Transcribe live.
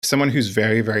someone who's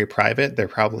very, very private, they're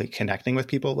probably connecting with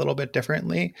people a little bit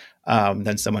differently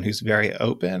than someone who's very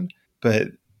open. But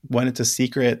when it's a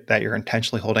secret that you're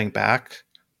intentionally holding back,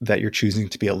 that you're choosing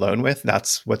to be alone with,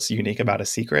 that's what's unique about a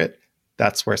secret.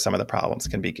 That's where some of the problems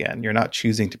can begin. You're not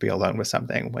choosing to be alone with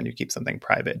something when you keep something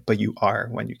private, but you are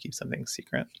when you keep something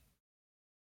secret.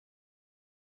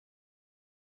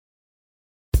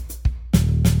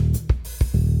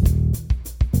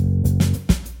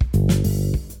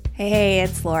 Hey,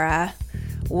 it's Laura.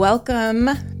 Welcome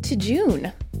to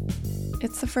June.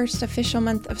 It's the first official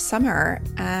month of summer,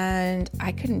 and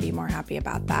I couldn't be more happy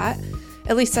about that.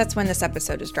 At least that's when this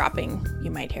episode is dropping.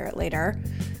 You might hear it later.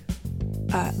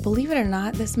 Believe it or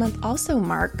not, this month also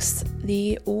marks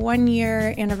the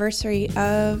 1-year anniversary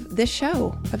of this show,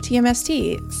 of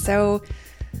TMST. So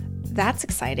that's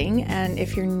exciting. And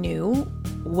if you're new,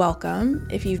 welcome.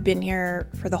 If you've been here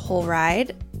for the whole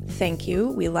ride, thank you.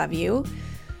 We love you.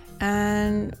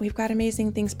 And we've got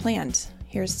amazing things planned.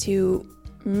 Here's to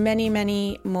many,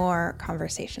 many more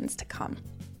conversations to come.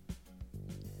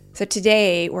 So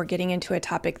today we're getting into a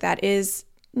topic that is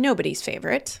nobody's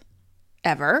favorite,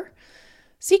 ever: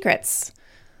 secrets.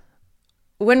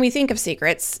 When we think of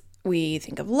secrets, we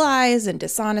think of lies and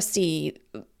dishonesty,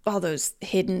 all those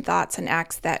hidden thoughts and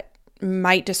acts that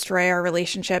might destroy our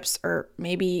relationships or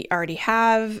maybe already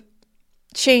have.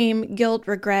 Shame, guilt,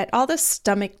 regret, all the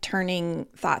stomach-turning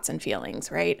thoughts and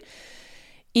feelings, right?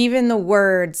 Even the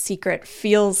word secret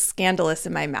feels scandalous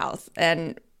in my mouth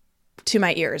and to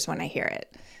my ears when I hear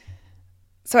it.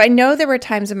 So I know there were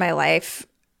times in my life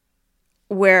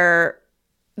where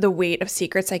the weight of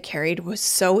secrets I carried was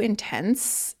so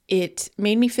intense, it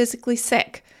made me physically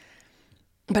sick.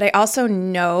 But I also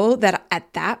know that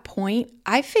at that point,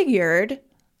 I figured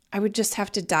I would just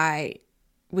have to die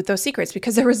with those secrets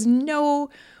because there was no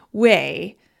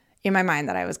way in my mind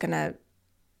that I was going to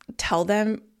tell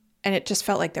them, and it just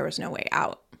felt like there was no way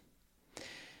out.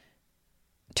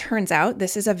 Turns out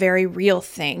this is a very real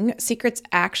thing. Secrets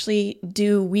actually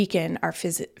do weaken our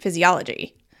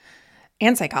physiology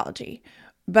and psychology,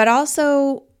 but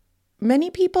also many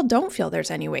people don't feel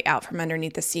there's any way out from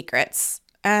underneath the secrets,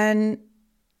 and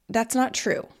that's not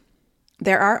true.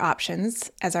 There are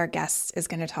options, as our guest is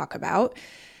going to talk about.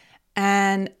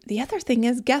 And the other thing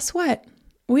is, guess what?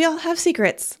 We all have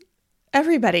secrets.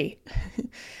 Everybody.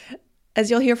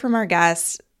 As you'll hear from our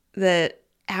guest, the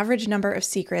average number of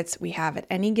secrets we have at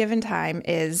any given time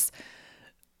is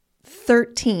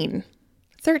 13.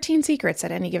 13 secrets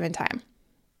at any given time.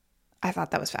 I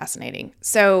thought that was fascinating.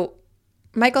 So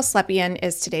Michael Slepian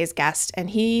is today's guest, and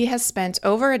he has spent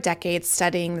over a decade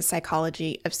studying the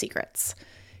psychology of secrets.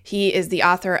 He is the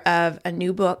author of a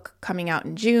new book coming out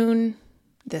in June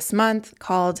this month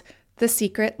called The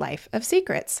Secret Life of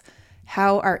Secrets: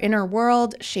 How Our Inner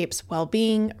World Shapes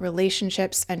Well-Being,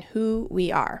 Relationships, and Who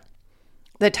We Are.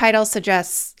 The title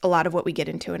suggests a lot of what we get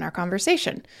into in our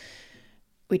conversation.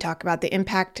 We talk about the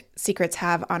impact secrets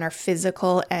have on our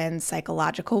physical and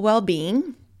psychological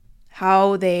well-being,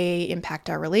 how they impact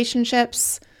our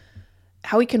relationships,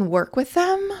 how we can work with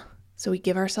them so we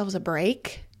give ourselves a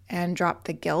break and drop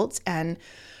the guilt and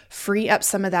free up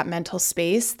some of that mental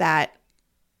space that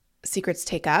secrets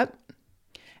take up.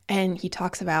 And he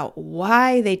talks about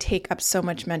why they take up so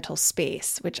much mental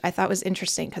space, which I thought was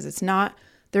interesting because it's not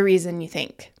the reason you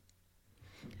think.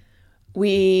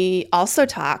 We also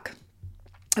talk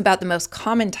about the most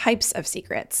common types of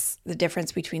secrets, the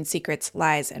difference between secrets,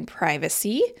 lies, and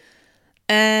privacy,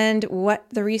 and what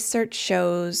the research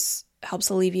shows helps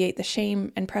alleviate the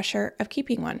shame and pressure of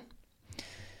keeping one.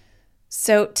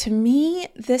 So to me,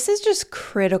 this is just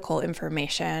critical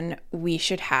information we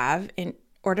should have in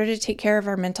order to take care of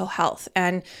our mental health.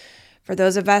 And for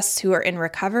those of us who are in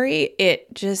recovery,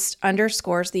 it just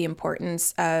underscores the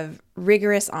importance of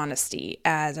rigorous honesty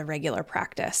as a regular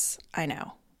practice. I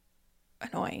know.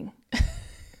 Annoying.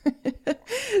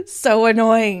 So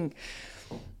annoying.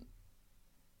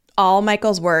 All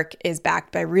Michael's work is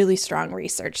backed by really strong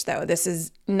research, though. This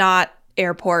is not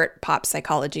airport pop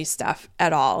psychology stuff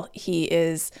at all. He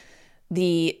is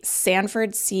the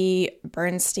Sanford C.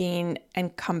 Bernstein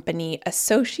and Company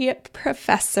Associate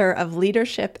Professor of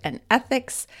Leadership and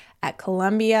Ethics at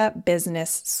Columbia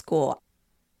Business School.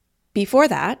 Before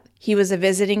that, he was a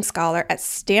visiting scholar at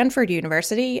Stanford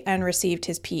University and received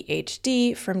his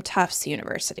PhD from Tufts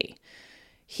University.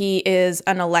 He is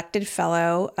an elected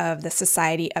fellow of the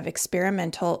Society of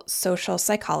Experimental Social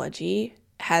Psychology,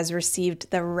 has received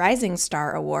the Rising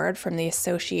Star Award from the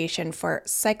Association for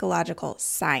Psychological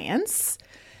Science,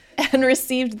 and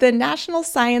received the National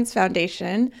Science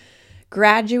Foundation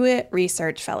Graduate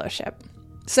Research Fellowship.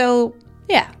 So,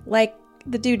 yeah, like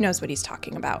the dude knows what he's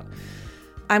talking about.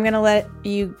 I'm going to let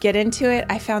you get into it.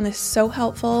 I found this so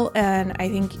helpful, and I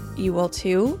think you will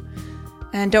too.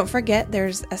 And don't forget,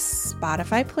 there's a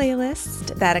Spotify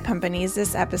playlist that accompanies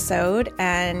this episode,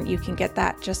 and you can get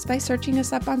that just by searching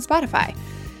us up on Spotify.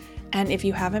 And if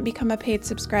you haven't become a paid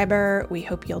subscriber, we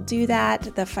hope you'll do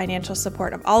that. The financial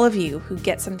support of all of you who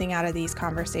get something out of these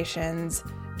conversations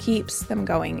keeps them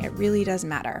going. It really does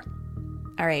matter.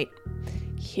 All right,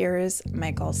 here's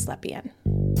Michael Slepian.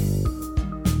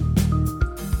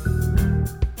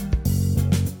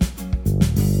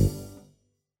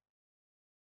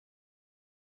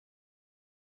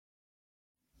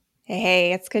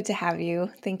 Hey, it's good to have you.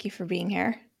 Thank you for being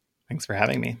here. Thanks for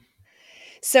having me.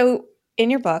 So in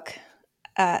your book,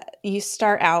 you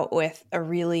start out with a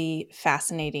really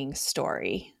fascinating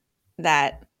story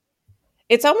that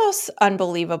it's almost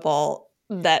unbelievable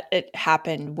that it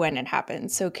happened when it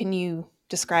happened. So can you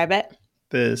describe it?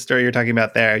 The story you're talking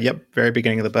about there, very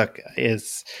beginning of the book,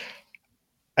 is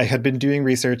I had been doing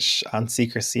research on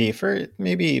secrecy for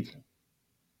maybe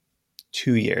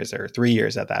 2 years or 3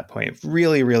 years at that point,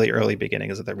 really, really early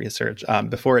beginnings of the research,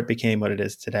 before it became what it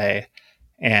is today.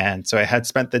 And so I had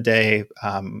spent the day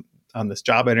on this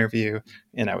job interview,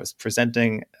 and I was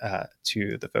presenting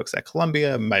to the folks at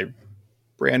Columbia my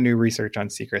brand new research on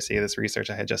secrecy, this research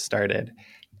I had just started.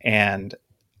 And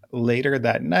later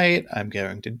that night, I'm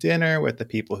going to dinner with the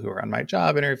people who are on my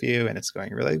job interview, and it's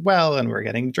going really well, and we're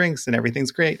getting drinks, and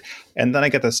everything's great. And then I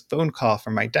get this phone call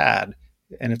from my dad,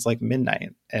 and it's like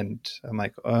midnight, and I'm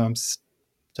like, oh, I'm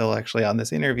still actually on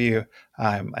this interview.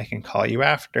 I can call you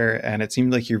after. And it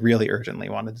seemed like he really urgently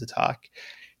wanted to talk.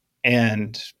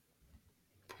 And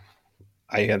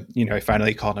I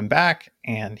finally called him back,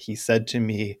 and he said to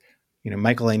me,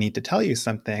 Michael, I need to tell you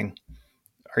something.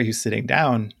 Are you sitting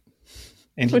down?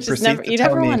 And which is never, you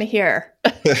never want to hear.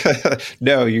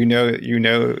 No,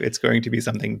 it's going to be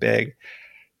something big.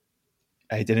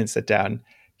 I didn't sit down.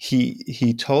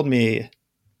 He told me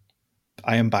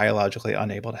I am biologically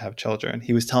unable to have children.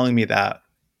 He was telling me that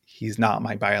he's not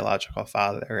my biological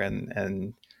father,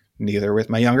 and neither with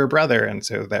my younger brother. And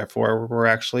so therefore we're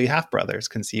actually half brothers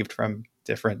conceived from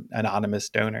different anonymous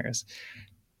donors.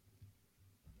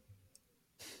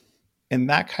 And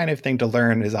that kind of thing to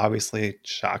learn is obviously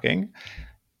shocking.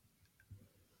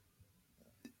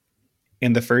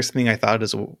 And the first thing I thought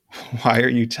is, why are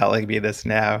you telling me this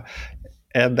now?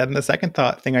 And then the second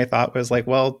thing I thought was like,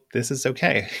 well, this is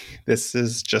okay. This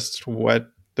is just what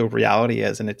the reality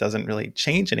is, and it doesn't really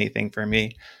change anything for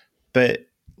me. But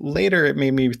later, it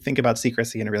made me think about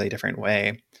secrecy in a really different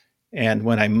way. And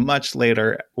when I much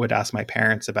later would ask my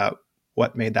parents about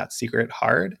what made that secret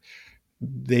hard,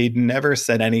 they'd never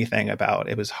said anything about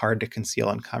it was hard to conceal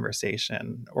in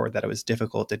conversation or that it was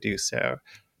difficult to do so.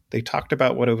 They talked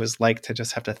about what it was like to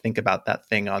just have to think about that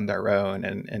thing on their own,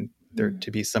 and there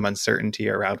to be some uncertainty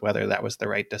around whether that was the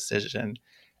right decision,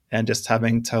 and just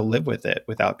having to live with it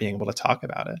without being able to talk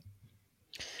about it.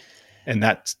 And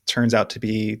that turns out to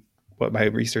be what my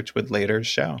research would later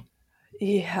show.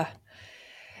 Yeah.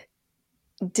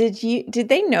 Did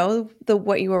they know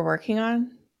what you were working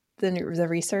on? The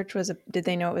research did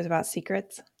they know it was about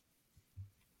secrets?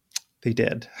 They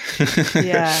did.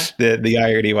 Yeah. The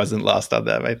irony wasn't lost on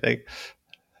them, I think.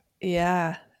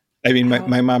 Yeah. I mean,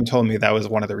 my mom told me that was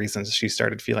one of the reasons she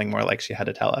started feeling more like she had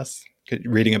to tell us,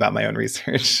 reading about my own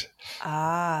research.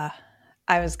 I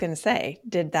was going to say,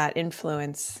 did that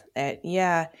influence it?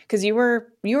 Yeah. Because you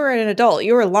were an adult.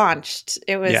 You were launched.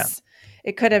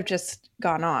 It could have just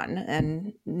gone on,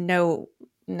 and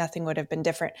nothing would have been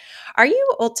different. Are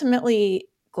you ultimately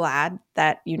glad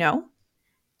that you know?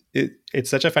 It's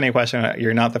such a funny question.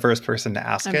 You're not the first person to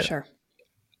ask it. I'm sure.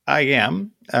 I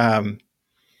am.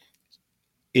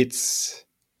 It's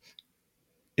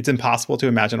impossible to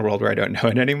imagine a world where I don't know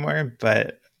it anymore.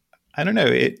 But I don't know.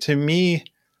 To me,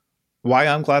 why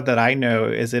I'm glad that I know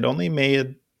is it only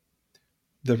made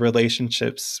the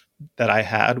relationships that I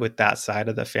had with that side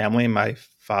of the family, my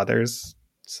father's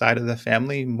side of the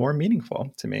family, more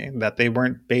meaningful to me, that they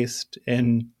weren't based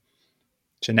in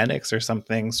genetics or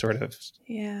something sort of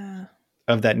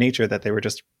of that nature, that they were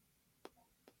just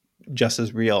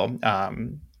as real.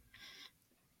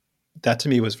 That to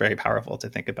me was very powerful to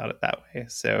think about it that way.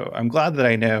 So I'm glad that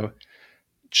I know.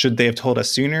 Should they have told us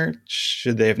sooner?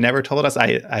 Should they have never told us?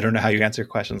 I don't know how you answer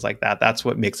questions like that. That's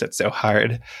what makes it so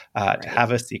hard to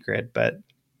have a secret. But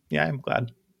yeah, I'm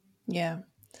glad. Yeah.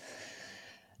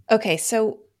 Okay,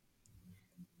 so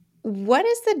what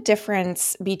is the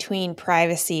difference between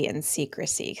privacy and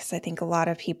secrecy? Because I think a lot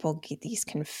of people get these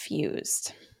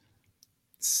confused.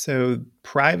 So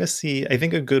privacy, I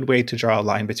think a good way to draw a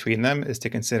line between them is to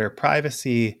consider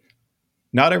privacy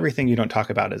not everything you don't talk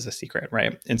about is a secret,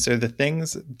 right? And so the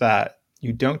things that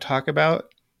you don't talk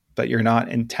about, but you're not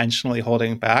intentionally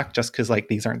holding back just because like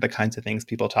these aren't the kinds of things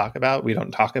people talk about. We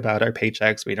don't talk about our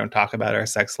paychecks. We don't talk about our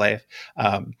sex life.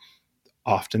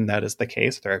 Often that is the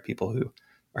case. There are people who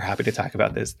are happy to talk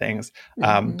about those things.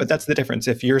 But that's the difference.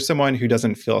 If you're someone who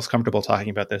doesn't feel as comfortable talking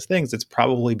about those things, it's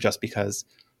probably just because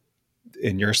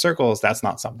in your circles, that's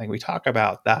not something we talk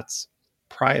about. That's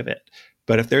private.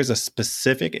 But if there's a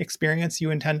specific experience you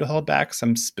intend to hold back,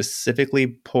 some specifically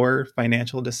poor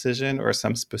financial decision or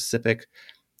some specific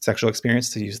sexual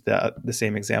experience, to use the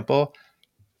same example,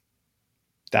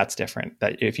 that's different.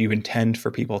 That if you intend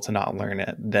for people to not learn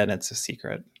it, then it's a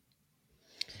secret.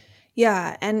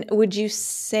 Yeah. And would you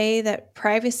say that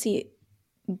privacy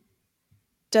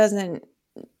doesn't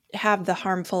have the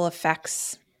harmful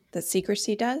effects that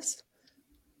secrecy does?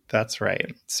 That's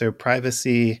right. So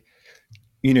privacy,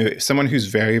 someone who's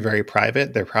very, very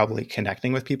private, they're probably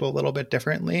connecting with people a little bit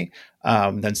differently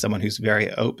than someone who's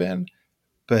very open.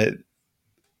 But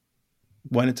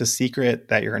when it's a secret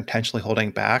that you're intentionally holding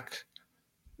back,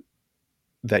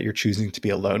 that you're choosing to be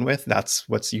alone with, that's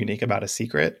what's unique about a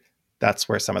secret. That's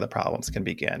where some of the problems can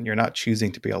begin. You're not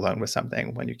choosing to be alone with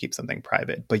something when you keep something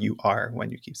private, but you are when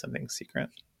you keep something secret.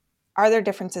 Are there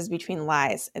differences between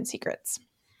lies and secrets?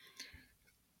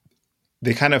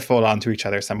 They kind of fold onto each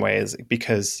other some ways,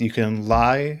 because you can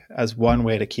lie as one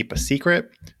way to keep a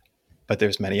secret, but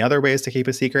there's many other ways to keep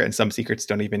a secret, and some secrets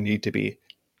don't even need to be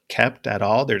kept at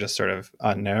all. They're just sort of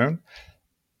unknown.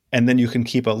 And then you can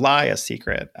keep a lie a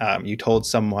secret. You told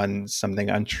someone something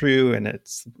untrue, and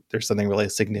there's something really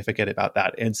significant about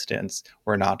that instance.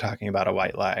 We're not talking about a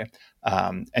white lie,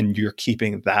 and you're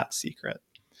keeping that secret.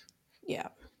 Yeah.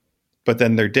 But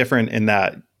then they're different in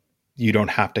that you don't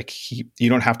have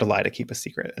to lie to keep a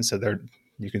secret, and so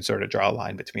you can sort of draw a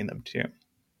line between them too.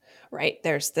 Right.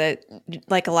 There's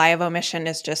like a lie of omission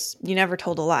is just, you never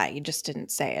told a lie. You just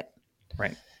didn't say it.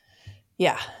 Right.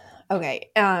 Yeah.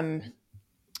 Okay.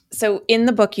 So in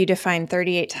the book, you define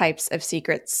 38 types of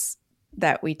secrets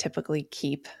that we typically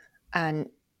keep. And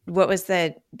what was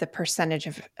the percentage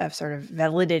of sort of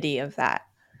validity of that?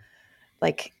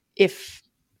 Like,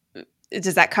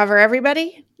 does that cover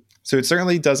everybody? So it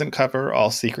certainly doesn't cover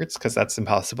all secrets, because that's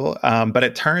impossible. But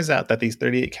it turns out that these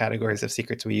 38 categories of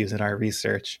secrets we use in our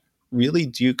research really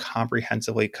do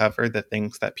comprehensively cover the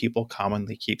things that people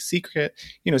commonly keep secret.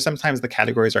 Sometimes the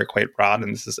categories are quite broad,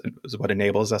 and this is what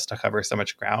enables us to cover so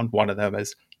much ground. One of them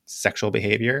is sexual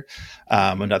behavior.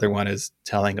 Another one is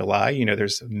telling a lie.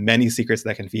 There's many secrets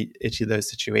that can fit each of those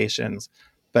situations.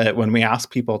 But when we ask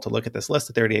people to look at this list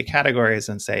of 38 categories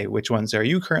and say, which ones are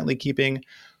you currently keeping?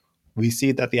 We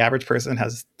see that the average person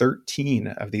has 13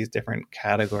 of these different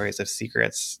categories of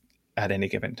secrets at any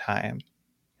given time.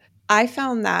 I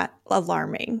found that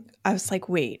alarming. I was like,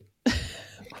 wait,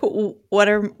 what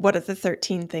are the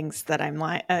 13 things that I'm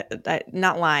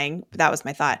not lying? That was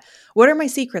my thought. What are my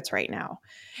secrets right now?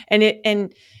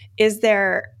 And is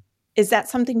that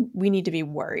something we need to be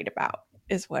worried about?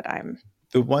 Is what I'm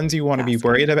The ones you want to be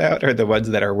worried about are the ones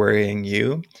that are worrying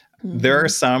you. Mm-hmm. There are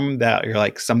some that you're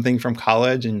like something from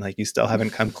college and like you still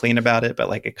haven't come clean about it, but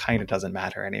like it kind of doesn't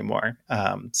matter anymore.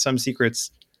 Some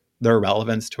secrets, their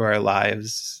relevance to our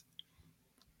lives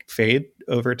fade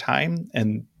over time,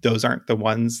 and those aren't the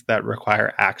ones that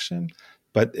require action.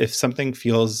 But if something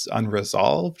feels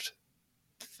unresolved,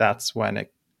 that's when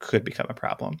it could become a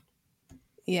problem.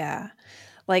 Yeah.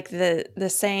 Like the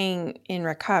saying in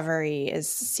recovery is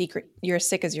secret, you're as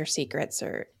sick as your secrets,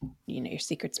 or, your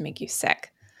secrets make you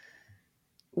sick.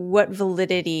 What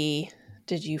validity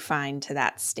did you find to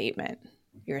that statement?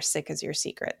 You're as sick as your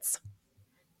secrets.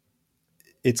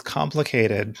 It's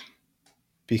complicated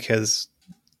because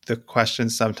the question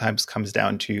sometimes comes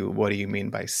down to, what do you mean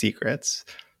by secrets?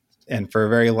 And for a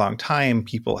very long time,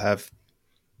 people have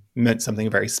meant something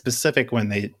very specific when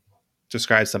they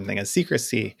describe something as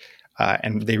secrecy.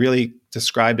 And they really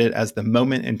described it as the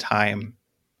moment in time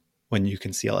when you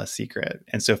conceal a secret.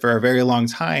 And so for a very long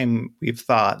time, we've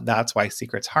thought that's why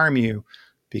secrets harm you,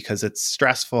 because it's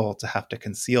stressful to have to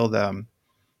conceal them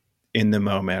in the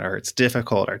moment, or it's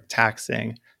difficult or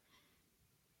taxing.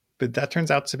 But that turns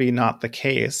out to be not the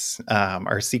case.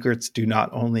 Our secrets do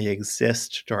not only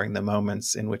exist during the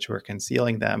moments in which we're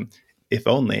concealing them, if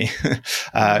only.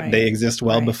 They exist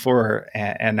well before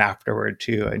and afterward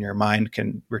too. And your mind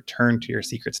can return to your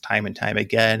secrets time and time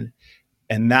again.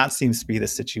 And that seems to be the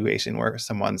situation where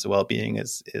someone's well-being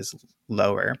is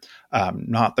lower.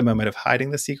 Not the moment of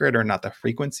hiding the secret, or not the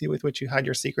frequency with which you hide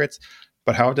your secrets,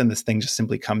 but how often this thing just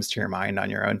simply comes to your mind on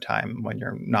your own time when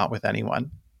you're not with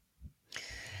anyone.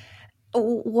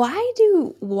 Why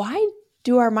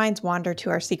do our minds wander to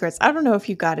our secrets? I don't know if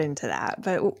you got into that,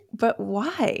 but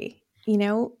why? You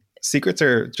know, secrets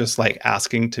are just like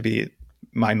asking to be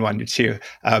mind wandered to.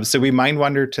 So we mind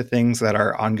wander to things that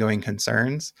are ongoing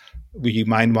concerns. We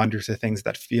mind wander to things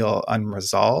that feel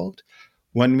unresolved.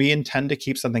 When we intend to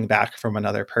keep something back from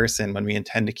another person, when we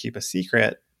intend to keep a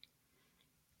secret,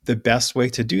 the best way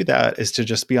to do that is to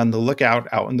just be on the lookout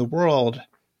out in the world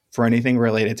for anything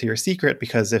related to your secret.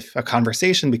 Because if a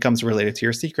conversation becomes related to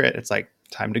your secret, it's like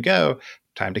time to go,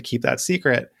 time to keep that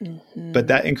secret. Mm-hmm. But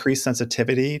that increased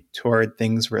sensitivity toward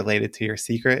things related to your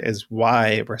secret is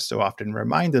why we're so often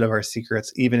reminded of our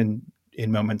secrets, even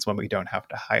in moments when we don't have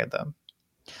to hide them.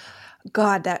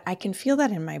 God, that I can feel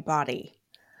that in my body.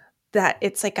 That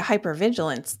it's like a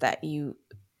hypervigilance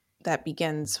that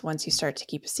begins once you start to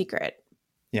keep a secret.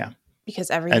 Yeah.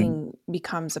 Because everything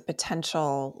becomes a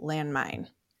potential landmine.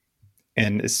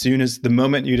 And as soon as the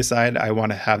moment you decide, I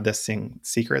want to have this thing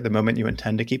secret, the moment you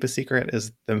intend to keep a secret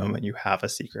is the moment you have a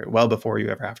secret, well before you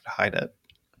ever have to hide it.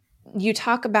 You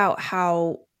talk about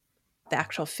how the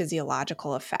actual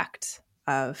physiological effect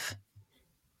of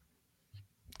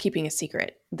keeping a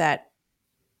secret, that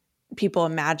people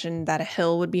imagine that a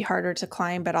hill would be harder to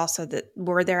climb, but also that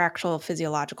were there actual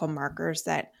physiological markers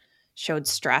that showed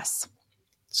stress?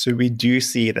 So we do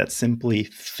see that simply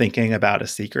thinking about a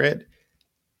secret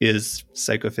is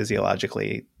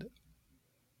psychophysiologically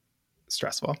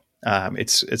stressful.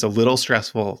 It's a little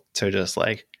stressful to just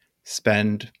like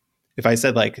spend. If I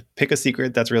said like pick a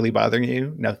secret that's really bothering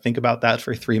you, now think about that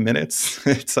for 3 minutes.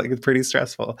 It's like it's pretty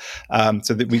stressful.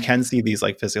 So that we can see these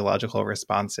like physiological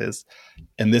responses,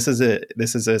 and this is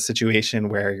a situation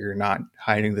where you're not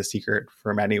hiding the secret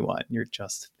from anyone. You're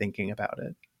just thinking about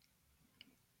it.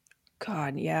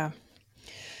 God, yeah.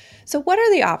 So what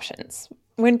are the options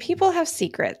when people have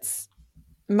secrets?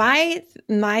 My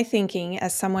thinking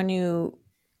as someone who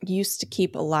used to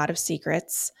keep a lot of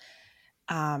secrets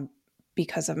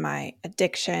because of my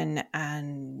addiction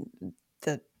and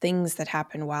the things that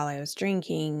happened while I was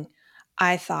drinking,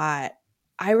 I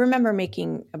remember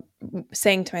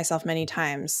saying to myself many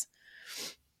times,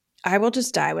 I will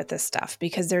just die with this stuff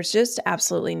because there's just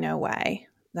absolutely no way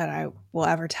that I will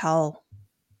ever tell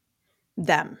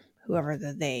them, whoever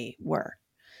they were.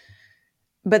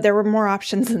 But there were more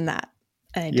options than that.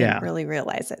 And I didn't really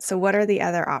realize it. So what are the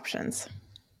other options?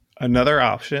 Another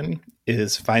option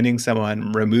is finding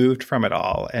someone removed from it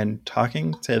all and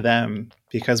talking to them,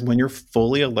 because when you're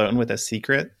fully alone with a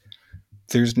secret,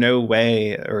 there's no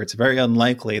way, or it's very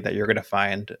unlikely that you're going to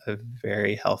find a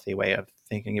very healthy way of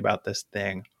thinking about this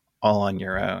thing all on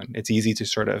your own. It's easy to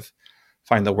sort of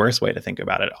find the worst way to think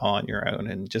about it all on your own,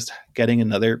 and just getting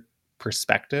another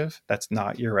perspective that's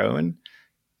not your own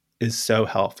is so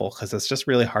helpful, because it's just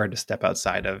really hard to step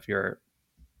outside of your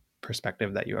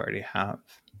perspective that you already have.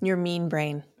 Your mean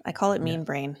brain. I call it mean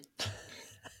brain.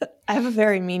 I have a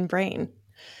very mean brain.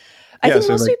 I think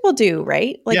most people do,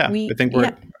 right? Like I think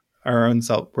we're our own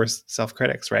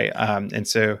self-critics, right? And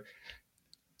so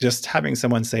just having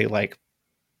someone say like,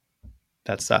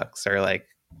 that sucks, or like,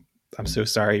 I'm so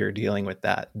sorry you're dealing with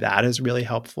that, that is really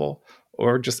helpful.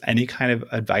 Or just any kind of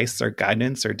advice or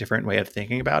guidance or different way of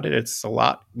thinking about it. It's a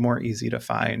lot more easy to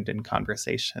find in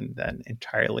conversation than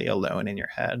entirely alone in your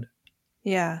head.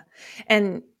 Yeah.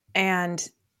 And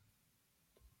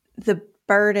the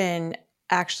burden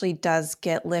actually does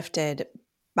get lifted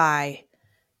by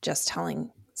just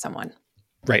telling someone.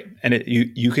 Right. And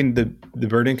the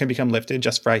burden can become lifted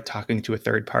just by talking to a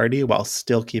third party while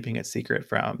still keeping it secret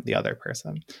from the other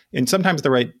person. And sometimes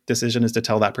the right decision is to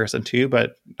tell that person too,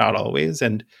 but not always.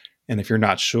 And if you're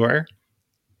not sure,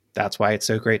 that's why it's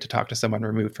so great to talk to someone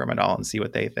removed from it all and see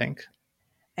what they think.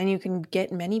 And you can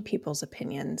get many people's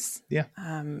opinions. Yeah.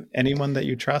 Anyone that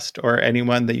you trust or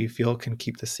anyone that you feel can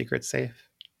keep the secret safe.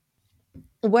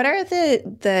 What are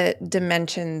the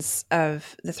dimensions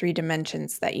of the 3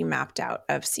 dimensions that you mapped out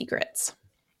of secrets?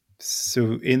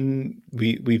 So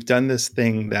we've done this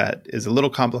thing that is a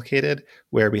little complicated,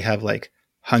 where we have like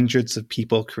hundreds of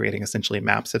people creating essentially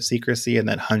maps of secrecy, and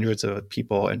then hundreds of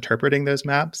people interpreting those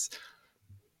maps.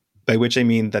 By which I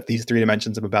mean that these 3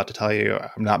 dimensions I'm about to tell you,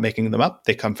 I'm not making them up.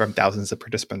 They come from thousands of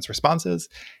participants' responses,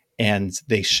 and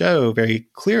they show very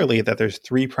clearly that there's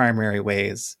 3 primary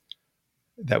ways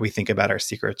that we think about our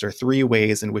secrets, or 3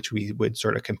 ways in which we would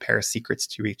sort of compare secrets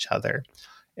to each other.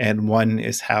 And one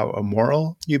is how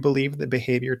immoral you believe the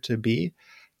behavior to be.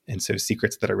 And so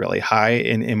secrets that are really high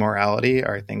in immorality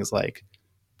are things like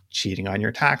cheating on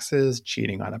your taxes,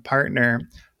 cheating on a partner,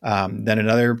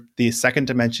 The second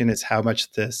dimension is how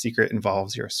much the secret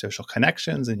involves your social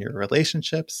connections and your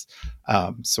relationships.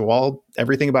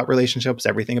 Everything about relationships,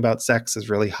 everything about sex is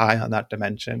really high on that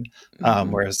dimension,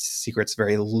 whereas secrets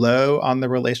very low on the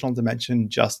relational dimension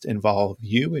just involve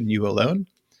you and you alone.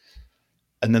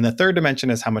 And then the third dimension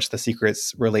is how much the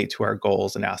secrets relate to our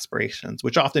goals and aspirations,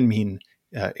 which often mean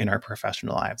in our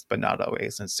professional lives, but not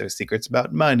always. And so secrets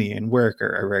about money and work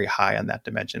are very high on that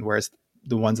dimension, whereas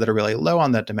the ones that are really low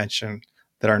on that dimension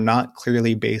that are not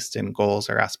clearly based in goals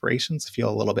or aspirations feel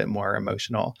a little bit more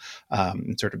emotional,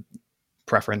 sort of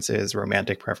preferences,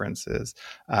 romantic preferences,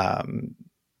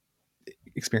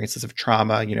 experiences of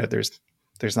trauma.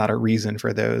 There's not a reason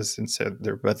for those. And so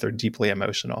they're deeply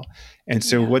emotional. And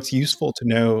so what's useful to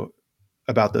know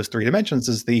about those three dimensions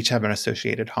is they each have an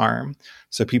associated harm.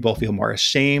 So people feel more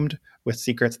ashamed with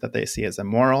secrets that they see as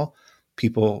immoral.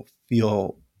 People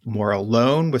feel more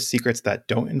alone with secrets that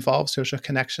don't involve social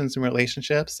connections and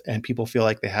relationships. And people feel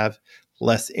like they have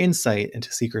less insight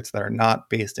into secrets that are not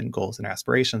based in goals and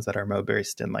aspirations, that are more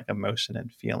based in like emotion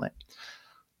and feeling.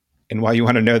 And why you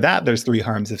want to know that there's three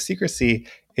harms of secrecy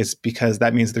is because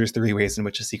that means there's three ways in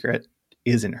which a secret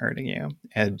isn't hurting you.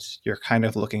 And you're kind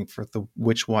of looking for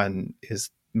which one is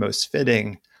most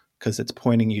fitting because it's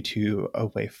pointing you to a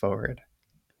way forward.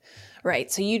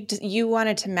 Right. So you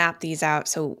wanted to map these out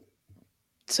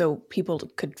so people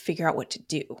could figure out what to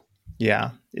do.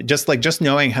 Yeah. Just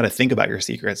knowing how to think about your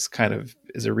secrets kind of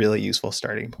is a really useful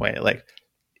starting point. Like,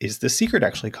 is the secret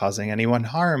actually causing anyone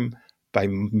harm by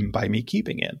me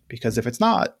keeping it? Because if it's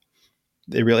not,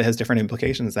 it really has different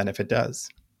implications than if it does.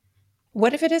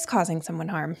 What if it is causing someone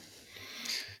harm?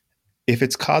 If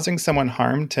it's causing someone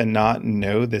harm to not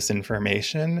know this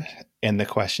information, and the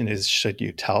question is, should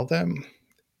you tell them?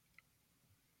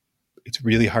 It's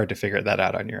really hard to figure that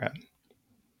out on your own.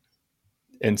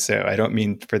 And so I don't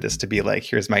mean for this to be like,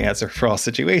 here's my answer for all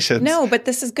situations. No, but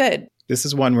this is good. This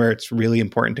is one where it's really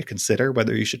important to consider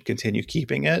whether you should continue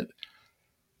keeping it.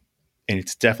 And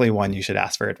it's definitely one you should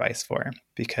ask for advice for,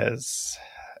 because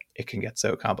it can get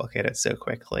so complicated so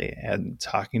quickly. And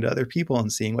talking to other people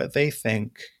and seeing what they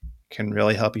think can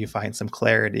really help you find some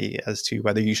clarity as to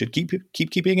whether you should keep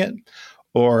keeping it,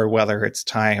 or whether it's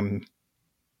time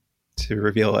to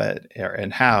reveal it,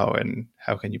 and how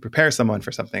can you prepare someone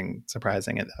for something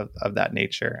surprising of that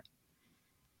nature.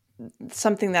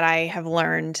 Something that I have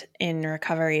learned in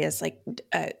recovery is like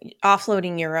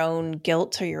offloading your own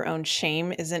guilt or your own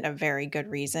shame isn't a very good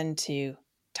reason to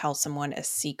tell someone a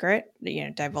secret,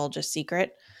 divulge a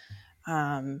secret,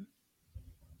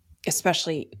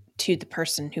 especially to the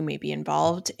person who may be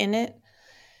involved in it.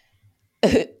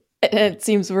 It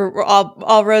seems we're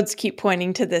all roads keep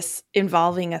pointing to this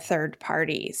involving a third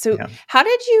party. So how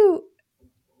did you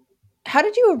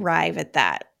arrive at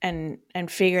that and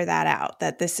figure that out,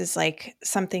 that this is like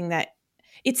something that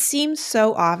it seems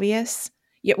so obvious,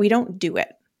 yet we don't do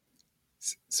it?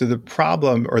 So the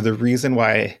problem, or the reason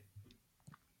why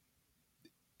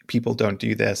people don't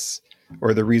do this,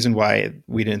 or the reason why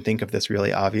we didn't think of this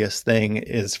really obvious thing,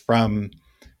 is from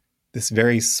this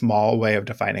very small way of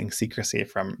defining secrecy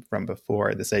from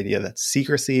before, this idea that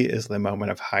secrecy is the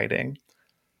moment of hiding.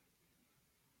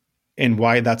 And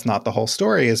why that's not the whole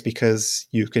story is because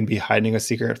you can be hiding a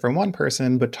secret from one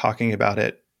person, but talking about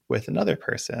it with another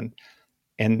person.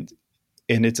 And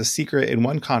it's a secret in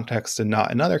one context and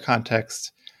not another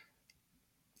context,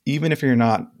 even if you're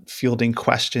not fielding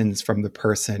questions from the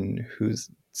person who's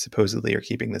supposedly you're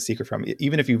keeping the secret from.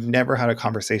 Even if you've never had a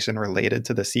conversation related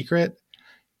to the secret,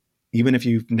 even if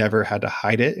you've never had to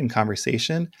hide it in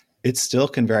conversation, it still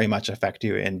can very much affect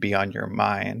you and be on your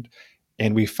mind.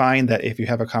 And we find that if you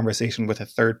have a conversation with a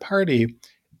third party,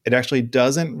 it actually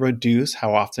doesn't reduce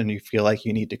how often you feel like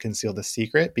you need to conceal the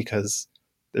secret because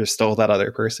there's still that other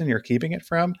person you're keeping it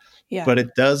from. Yeah. But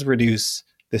it does reduce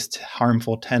this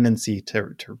harmful tendency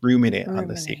to ruminate on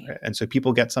the secret. And so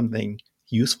people get something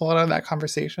useful out of that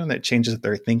conversation that changes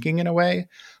their thinking in a way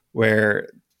where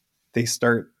they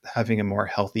start having a more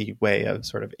healthy way of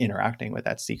sort of interacting with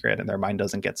that secret, and their mind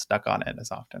doesn't get stuck on it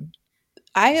as often.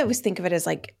 I always think of it as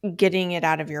like getting it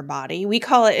out of your body. We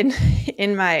call it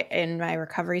in my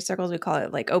recovery circles, we call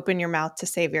it like open your mouth to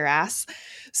save your ass.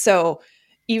 So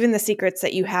even the secrets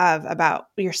that you have about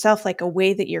yourself, like a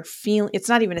way that you're feeling, it's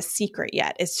not even a secret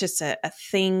yet. It's just a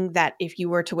thing that if you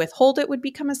were to withhold it would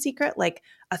become a secret, like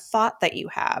a thought that you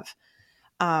have.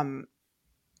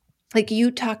 Like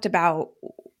you talked about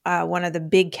one of the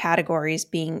big categories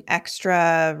being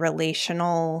extra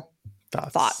relational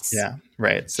thoughts. Yeah,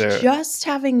 right. So just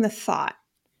having the thought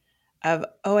of,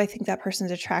 oh, I think that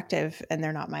person's attractive and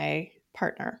they're not my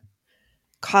partner,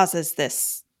 causes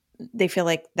this they feel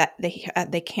like that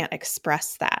they can't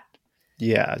express that.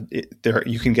 Yeah,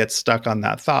 you can get stuck on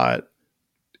that thought,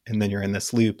 and then you're in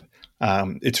this loop.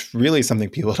 It's really something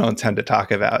people don't tend to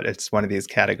talk about. It's one of these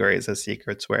categories of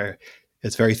secrets where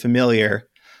it's very familiar,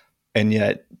 and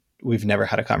yet we've never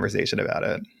had a conversation about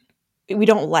it. We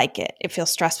don't like it. It feels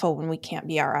stressful when we can't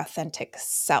be our authentic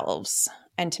selves.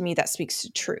 And to me, that speaks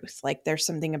to truth. Like there's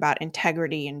something about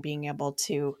integrity and being able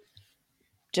to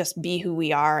just be who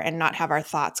we are and not have our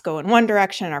thoughts go in one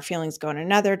direction, our feelings go in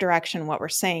another direction, what we're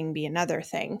saying be another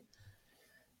thing.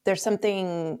 There's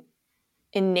something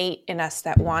innate in us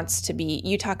that wants to be,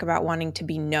 you talk about wanting to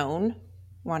be known,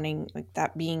 wanting like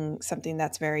that being something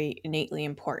that's very innately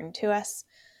important to us,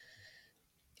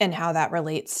 and how that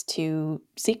relates to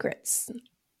secrets.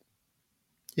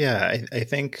 Yeah, I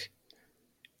think,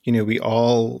 we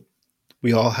all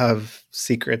have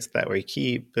secrets that we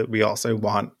keep, but we also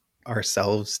want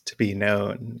ourselves to be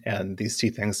known. And these two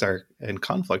things are in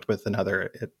conflict with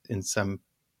another in some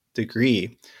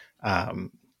degree.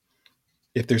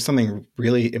 If there's something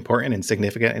really important and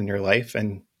significant in your life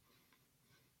and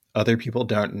other people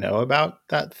don't know about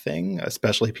that thing,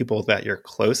 especially people that you're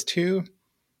close to,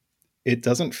 it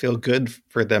doesn't feel good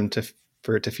for them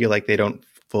for it to feel like they don't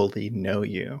fully know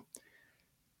you.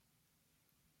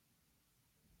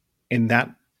 And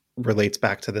that relates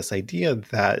back to this idea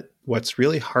that what's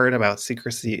really hard about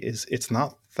secrecy is it's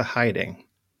not the hiding.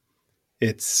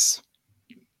 It's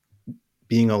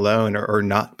being alone or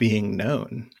not being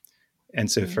known.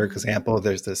 And so, for example,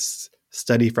 there's this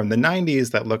study from the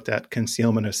 90s that looked at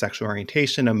concealment of sexual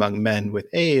orientation among men with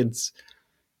AIDS.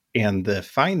 And the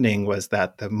finding was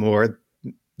that the more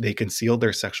they concealed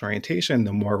their sexual orientation,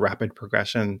 the more rapid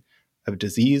progression of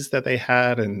disease that they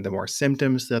had and the more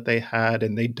symptoms that they had,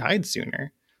 and they died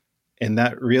sooner. And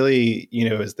that really,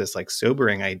 is this like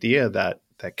sobering idea that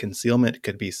concealment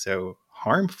could be so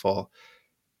harmful.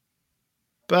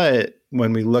 But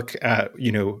when we look at,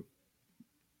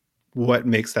 what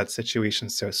makes that situation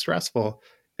so stressful,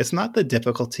 it's not the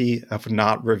difficulty of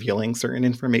not revealing certain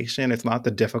information. It's not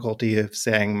the difficulty of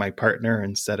saying my partner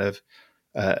instead of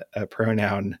a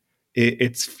pronoun.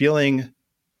 It's feeling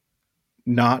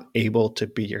not able to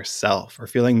be yourself or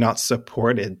feeling not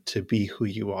supported to be who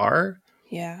you are.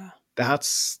 Yeah.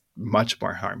 That's much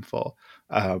more harmful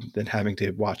than having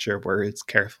to watch your words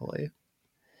carefully.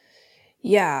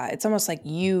 Yeah. It's almost like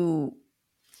you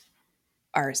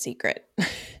are a secret.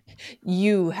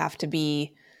 You have to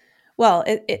be, well,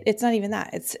 it's not even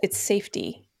that. It's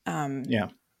safety. Yeah.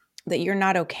 That you're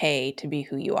not okay to be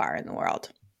who you are in the world,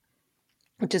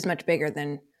 which is much bigger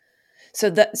than, so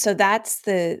that's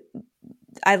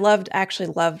I actually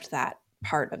loved that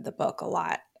part of the book a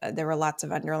lot. There were lots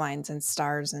of underlines and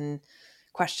stars and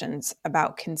questions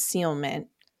about concealment,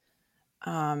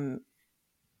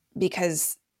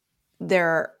 because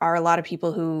there are a lot of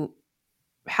people who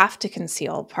have to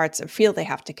feel they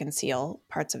have to conceal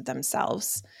parts of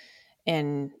themselves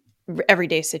in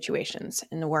everyday situations,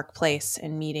 in the workplace,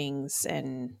 in meetings,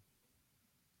 in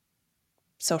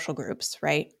social groups,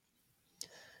 right?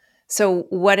 So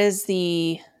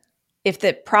if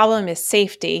the problem is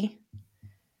safety,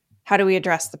 how do we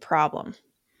address the problem?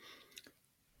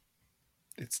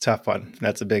 It's a tough one.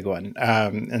 That's a big one.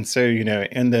 And so,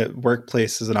 in the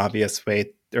workplace is an obvious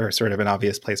way, or sort of an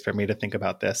obvious place for me to think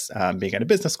about this, being at a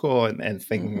business school and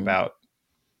thinking about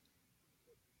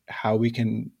how we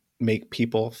can make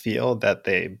people feel that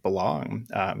they belong.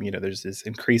 There's this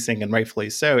increasing and rightfully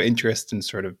so interest in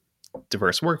sort of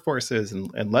diverse workforces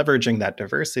and leveraging that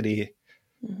diversity.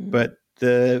 But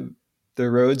the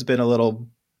road's been a little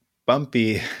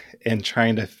bumpy in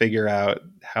trying to figure out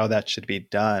how that should be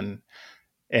done.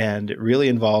 And it really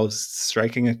involves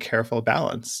striking a careful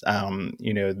balance.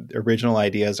 Original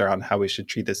ideas around how we should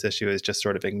treat this issue is just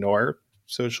sort of ignore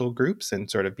social groups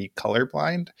and sort of be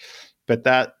colorblind. But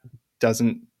that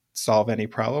doesn't solve any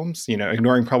problems.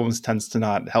 Ignoring problems tends to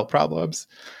not help problems.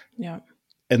 Yeah.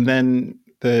 And then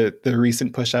the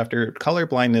recent push after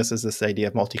colorblindness is this idea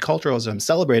of multiculturalism,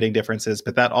 celebrating differences,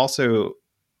 but that also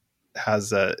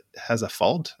has a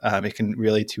fault. It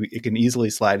can easily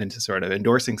slide into sort of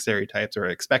endorsing stereotypes or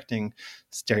expecting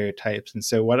stereotypes. And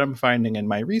so what I'm finding in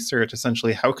my research,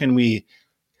 essentially, how can we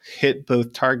hit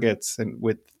both targets and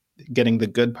with getting the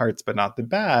good parts but not the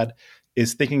bad,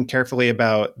 is thinking carefully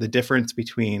about the difference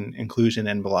between inclusion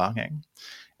and belonging.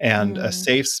 And a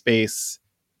safe space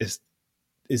is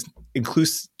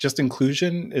just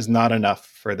inclusion is not enough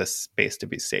for the space to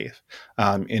be safe.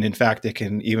 And in fact, it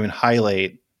can even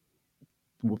highlight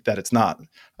that it's not.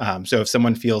 So if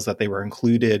someone feels that they were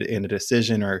included in a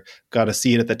decision or got a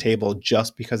seat at the table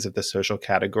just because of the social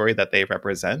category that they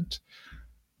represent,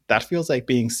 that feels like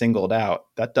being singled out.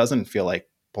 That doesn't feel like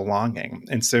belonging.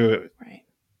 And so Right.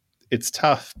 it's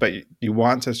tough, but you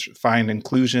want to find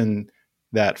inclusion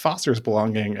that fosters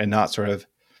belonging and not sort of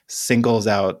singles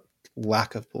out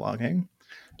lack of belonging.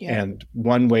 Yeah. And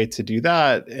one way to do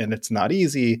that, and it's not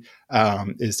easy,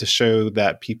 is to show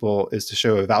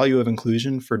a value of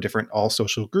inclusion for different all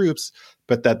social groups,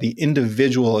 but that the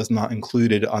individual is not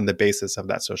included on the basis of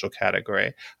that social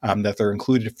category, that they're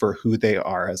included for who they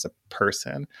are as a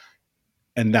person.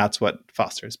 And that's what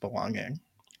fosters belonging.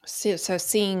 So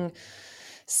seeing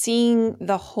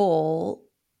the whole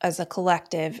as a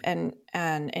collective and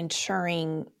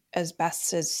ensuring as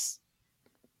best as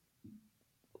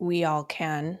we all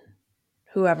can,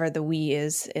 whoever the we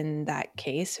is in that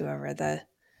case, whoever the,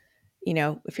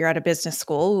 if you're at a business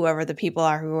school, whoever the people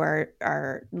are who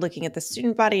are looking at the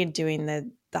student body and doing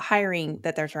the hiring,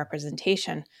 that there's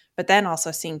representation, but then also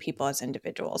seeing people as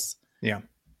individuals. Yeah.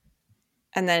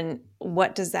 And then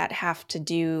what does that have to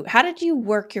do? How did you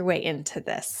work your way into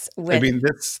this?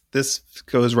 This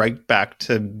goes right back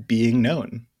to being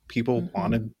known. People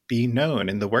want to be known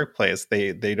in the workplace.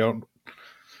 They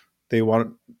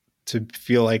want to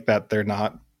feel like that they're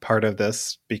not part of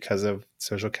this because of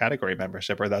social category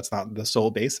membership, or that's not the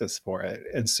sole basis for it.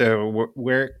 And so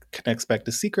where it connects back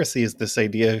to secrecy is this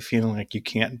idea of feeling like you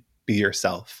can't be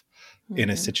yourself in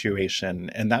a situation.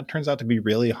 And that turns out to be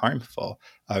really harmful,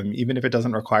 even if it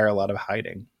doesn't require a lot of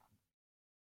hiding.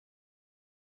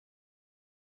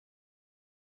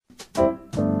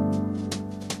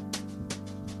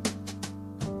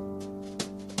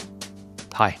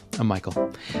 Hi, I'm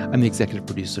Michael. I'm the executive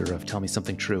producer of Tell Me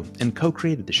Something True and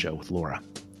co-created the show with Laura.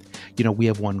 We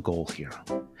have one goal here.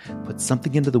 Put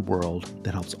something into the world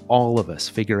that helps all of us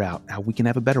figure out how we can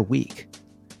have a better week.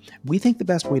 We think the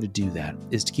best way to do that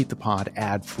is to keep the pod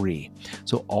ad-free,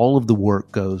 so all of the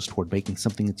work goes toward making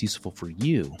something that's useful for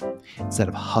you instead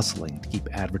of hustling to keep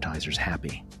advertisers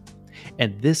happy.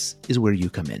 And this is where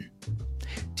you come in.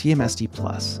 TMST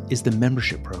Plus is the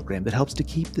membership program that helps to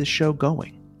keep this show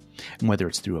going. And whether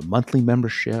it's through a monthly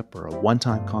membership or a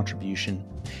one-time contribution,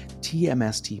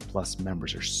 TMST Plus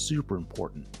members are super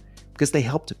important because they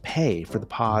help to pay for the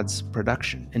pod's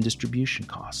production and distribution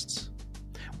costs.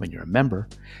 When you're a member,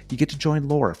 you get to join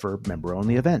Laura for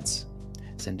member-only events,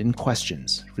 send in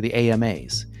questions for the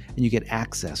AMAs, and you get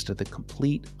access to the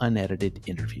complete unedited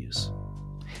interviews.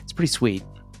 It's pretty sweet,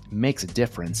 it makes a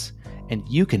difference, and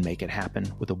you can make it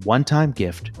happen with a one-time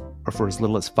gift or for as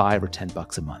little as $5 or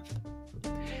 $10 a month.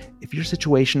 If your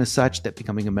situation is such that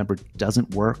becoming a member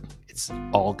doesn't work, it's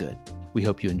all good. We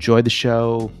hope you enjoy the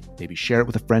show, maybe share it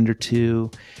with a friend or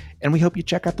two, and we hope you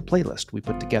check out the playlist we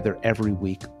put together every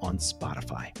week on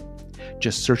Spotify.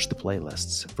 Just search the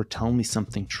playlists for Tell Me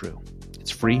Something True.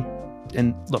 It's free,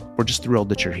 and look, we're just thrilled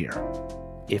that you're here.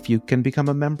 If you can become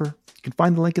a member, you can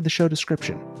find the link in the show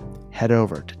description. Head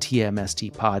over to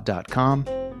tmstpod.com.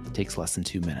 It takes less than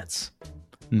 2 minutes.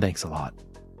 And thanks a lot.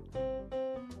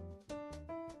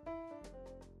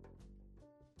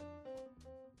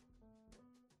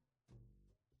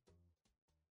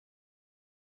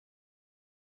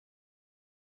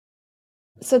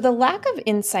 So the lack of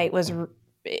insight was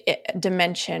a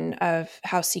dimension of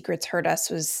how secrets hurt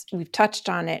us. We've touched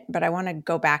on it, but I want to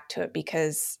go back to it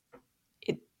because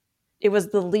it was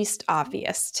the least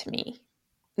obvious to me.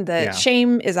 The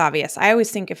shame is obvious. I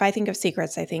always think, if I think of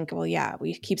secrets, I think, well, yeah,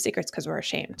 we keep secrets because we're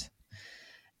ashamed.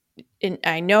 And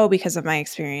I know because of my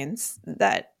experience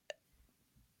that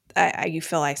you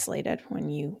feel isolated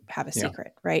when you have a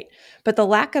secret, right? But the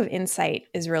lack of insight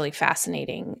is really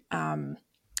fascinating.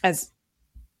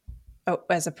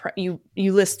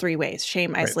 You list 3 ways: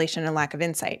 shame, isolation, and lack of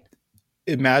insight.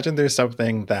 Imagine there's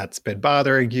something that's been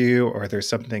bothering you, or there's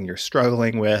something you're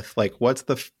struggling with. Like,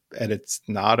 and it's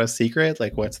not a secret.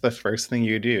 Like, what's the first thing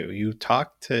you do? You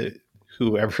talk to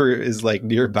whoever is like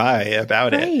nearby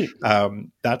about it.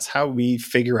 That's how we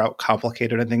figure out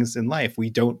complicated things in life. We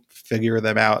don't figure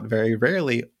them out very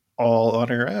rarely all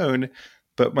on our own.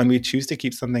 But when we choose to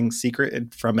keep something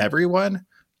secret from everyone,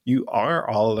 you are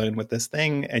all alone with this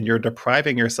thing, and you're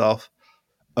depriving yourself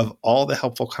of all the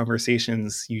helpful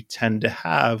conversations you tend to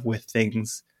have with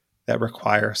things that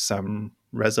require some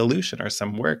resolution or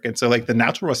some work. And so, like, the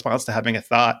natural response to having a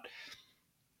thought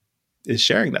is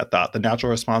sharing that thought. The natural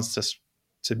response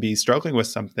to be struggling with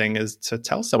something is to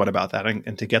tell someone about that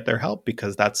and to get their help,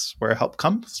 because that's where help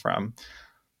comes from.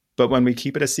 But when we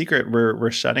keep it a secret,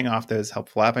 we're shutting off those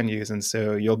helpful avenues. And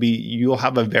so you'll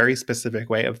have a very specific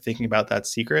way of thinking about that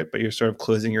secret, but you're sort of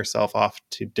closing yourself off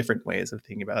to different ways of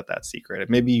thinking about that secret. And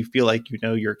maybe you feel like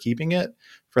you're keeping it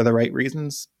for the right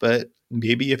reasons, but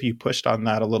maybe if you pushed on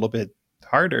that a little bit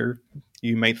harder,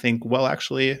 you might think, well,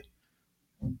 actually,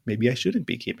 maybe I shouldn't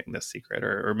be keeping this secret,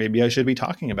 or maybe I should be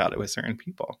talking about it with certain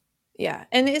people. Yeah.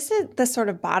 And is it the sort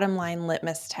of bottom line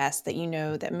litmus test that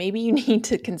that maybe you need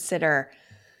to consider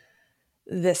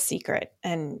this secret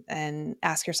and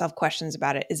ask yourself questions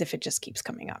about it, is if it just keeps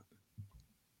coming up?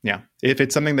 Yeah. If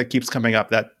it's something that keeps coming up,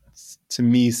 that to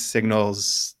me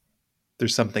signals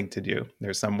there's something to do.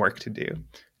 There's some work to do.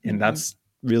 And that's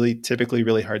really typically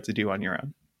really hard to do on your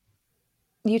own.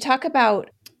 You talk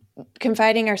about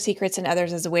confiding our secrets in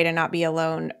others as a way to not be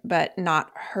alone, but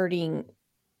not hurting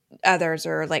others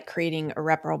or like creating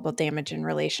irreparable damage in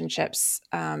relationships.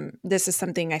 This is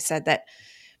something I said that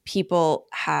people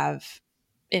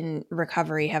in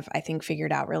recovery have, I think,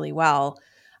 figured out really well.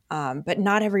 But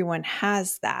not everyone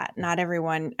has that. Not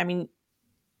everyone, I mean,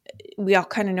 we all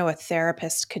kind of know a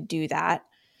therapist could do that.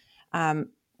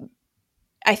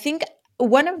 I think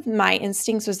one of my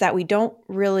instincts was that we don't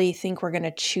really think we're going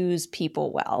to choose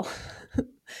people well,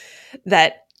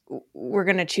 that we're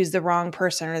going to choose the wrong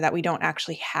person, or that we don't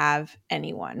actually have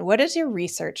anyone. What does your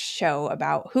research show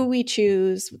about who we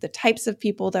choose, the types of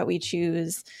people that we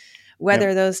choose,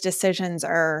 whether those decisions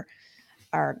are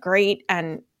great,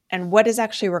 and what is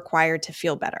actually required to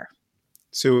feel better?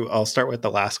 So I'll start with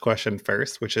the last question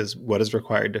first, which is what is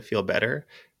required to feel better?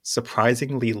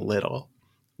 Surprisingly little,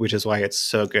 which is why it's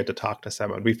so good to talk to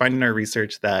someone. We find in our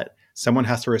research that someone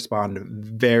has to respond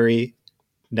very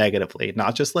negatively,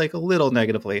 not just like a little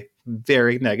negatively,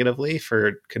 very negatively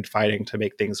for confiding to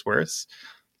make things worse.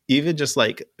 Even just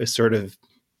like a sort of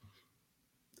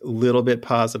little bit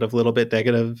positive, little bit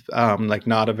negative, like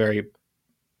not a very,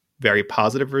 very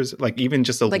positive, like even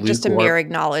just just a mere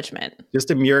acknowledgement.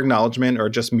 Just a mere acknowledgement or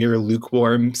just mere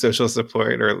lukewarm social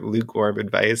support or lukewarm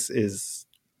advice is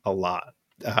a lot.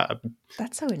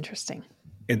 That's so interesting.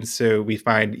 And so we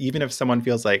find even if someone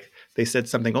feels like they said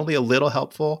something only a little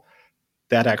helpful,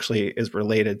 that actually is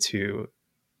related to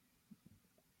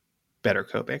better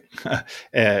coping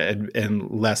and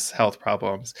less health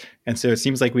problems. And so it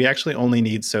seems like we actually only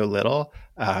need so little.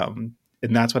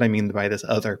 And that's what I mean by this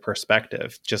other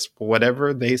perspective. Just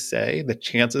whatever they say, the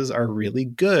chances are really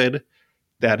good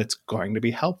that it's going to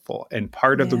be helpful. And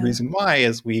part of the reason why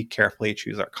is we carefully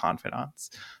choose our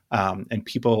confidants. And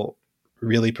people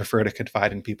really prefer to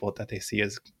confide in people that they see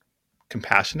as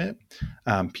compassionate,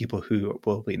 people who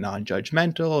will be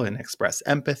non-judgmental and express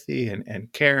empathy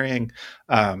and caring.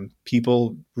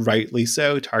 People, rightly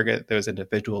so, target those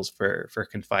individuals for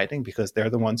confiding because they're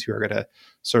the ones who are going to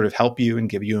sort of help you and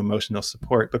give you emotional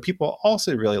support. But people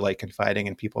also really like confiding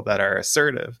in people that are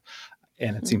assertive.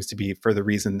 And it seems to be for the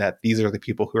reason that these are the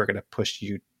people who are going to push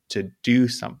you to do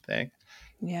something.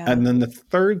 Yeah. And then the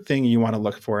third thing you want to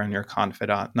look for in your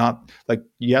confidant, not like,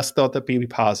 yes, they'll be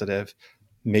positive.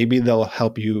 Maybe they'll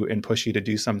help you and push you to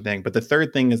do something. But the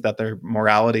third thing is that their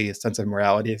sense of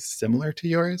morality is similar to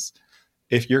yours.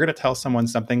 If you're going to tell someone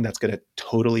something that's going to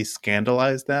totally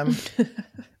scandalize them,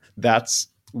 that's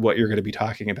what you're going to be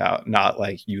talking about, not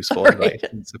like useful advice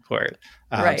and support.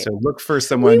 So look for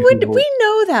someone we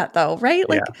know that though, right?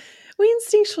 Like we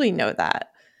instinctually know that.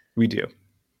 We do.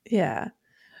 Yeah.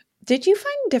 Did you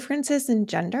find differences in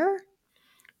gender?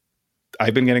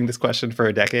 I've been getting this question for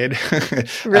a decade.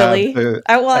 Really?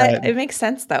 It makes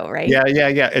sense though, right?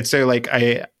 Yeah. And so like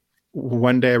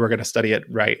one day we're going to study it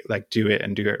right, like do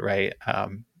it right.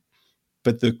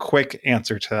 But the quick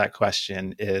answer to that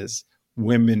question is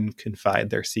women confide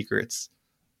their secrets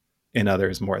in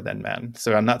others more than men.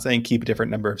 So I'm not saying keep a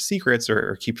different number of secrets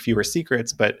or keep fewer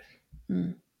secrets, but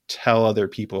tell other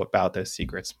people about those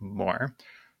secrets more.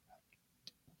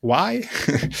 Why?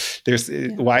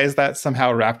 Why is that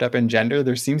somehow wrapped up in gender?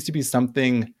 There seems to be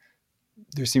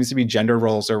gender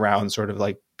roles around sort of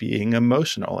like being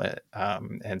emotional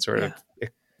and sort of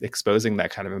exposing that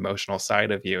kind of emotional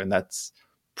side of you. And that's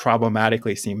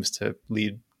problematically seems to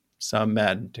lead some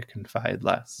men to confide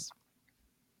less.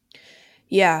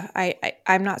 Yeah,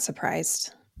 I'm not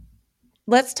surprised.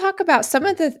 Let's talk about some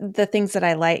of the things that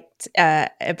I liked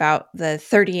about the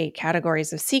 38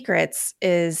 categories of secrets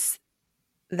is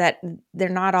that they're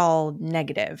not all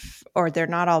negative or they're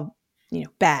not all,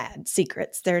 bad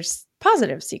secrets. There's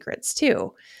positive secrets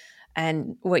too.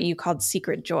 And what you called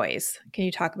secret joys. Can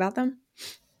you talk about them?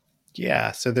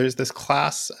 Yeah. So there's this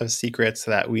class of secrets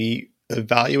that we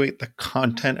evaluate the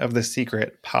content of the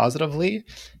secret positively.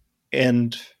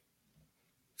 And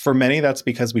for many, that's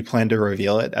because we plan to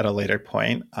reveal it at a later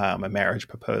point, a marriage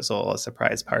proposal, a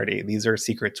surprise party. These are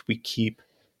secrets we keep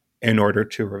in order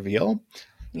to reveal.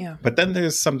 Yeah. But then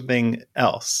there's something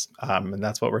else. And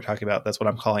that's what we're talking about. That's what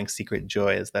I'm calling secret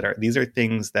joys. These are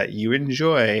things that you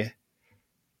enjoy,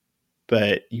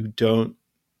 but you don't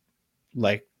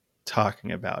like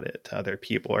talking about it to other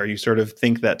people, or you sort of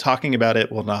think that talking about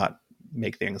it will not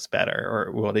make things better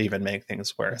or will even make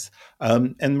things worse.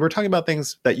 And we're talking about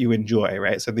things that you enjoy,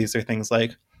 right? So these are things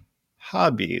like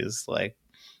hobbies, like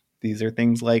these are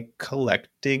things like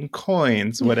collecting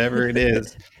coins, whatever it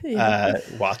is, Yeah.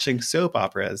 watching soap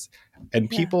operas.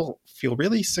 And Yeah. people feel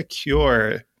really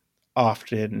secure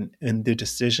often in the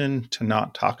decision to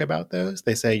not talk about those.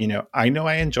 They say, I know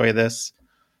I enjoy this.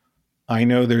 I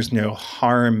know there's no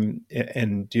harm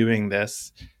in doing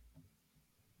this.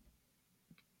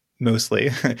 Mostly,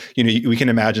 we can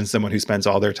imagine someone who spends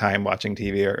all their time watching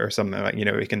TV or something like,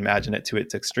 we can imagine it to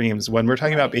its extremes. When we're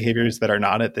talking about behaviors that are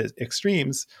not at the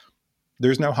extremes,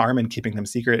 there's no harm in keeping them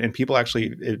secret. And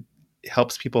it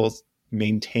helps people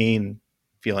maintain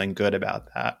feeling good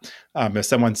about that. If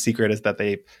someone's secret is that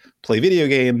they play video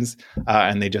games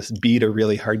and they just beat a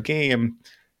really hard game,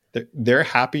 they're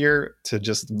happier to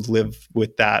just live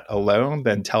with that alone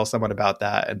than tell someone about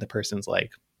that. And the person's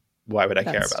like, why would I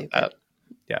care about that?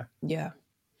 Yeah. Yeah.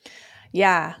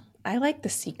 Yeah. I like the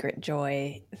secret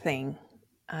joy thing.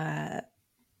 I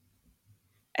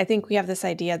think we have this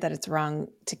idea that it's wrong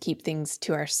to keep things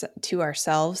to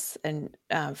ourselves and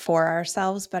for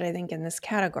ourselves. But I think in this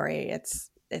category, it's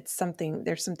something,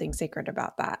 there's something sacred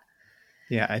about that.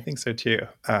 Yeah, I think so too.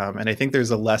 And I think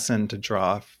there's a lesson to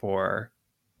draw for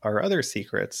our other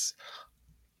secrets.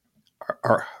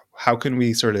 How can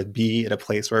we sort of be at a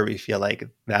place where we feel like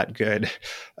that good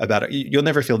about it? You'll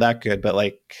never feel that good, but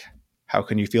like, how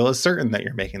can you feel as certain that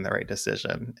you're making the right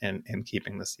decision in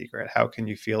keeping the secret? How can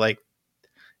you feel like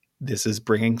this is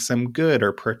bringing some good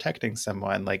or protecting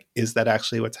someone? Like, is that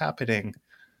actually what's happening?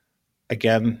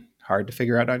 Again, hard to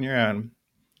figure out on your own.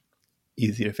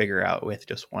 Easy to figure out with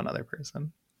just one other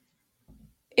person.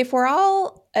 If we're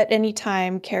all at any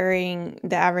time carrying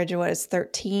the average of what is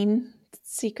 13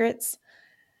 secrets,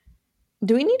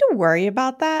 do we need to worry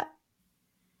about that?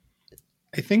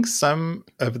 I think some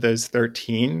of those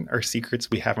 13 are secrets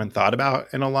we haven't thought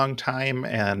about in a long time.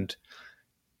 And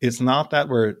it's not that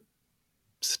we're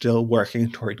still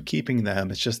working toward keeping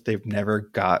them. It's just they've never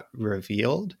got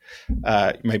revealed.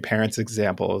 My parents'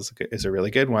 example is a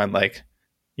really good one. Like,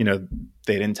 they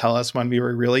didn't tell us when we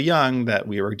were really young that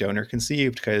we were donor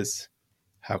conceived, because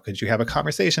how could you have a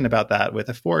conversation about that with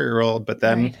a 4-year-old? But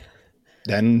then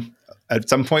at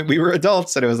some point we were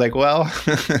adults and it was like, well,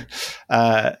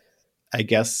 I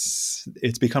guess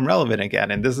it's become relevant again.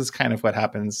 And this is kind of what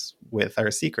happens with our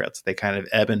secrets. They kind of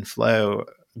ebb and flow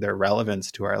their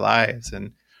relevance to our lives,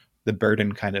 and the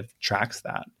burden kind of tracks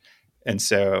that. And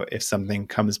so if something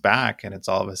comes back and it's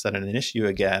all of a sudden an issue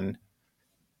again,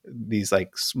 these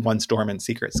like once dormant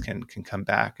secrets can come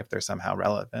back if they're somehow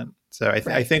relevant. So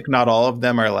I think not all of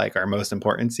them are like our most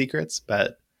important secrets,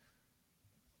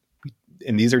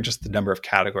 and these are just the number of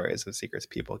categories of secrets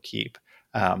people keep.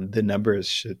 The numbers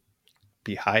should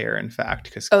be higher, in fact,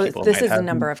 because this is the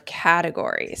number of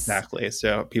categories. Exactly.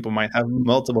 So people might have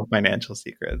multiple financial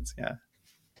secrets. Yeah.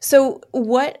 So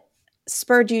what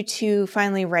spurred you to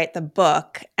finally write the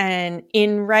book? And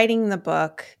in writing the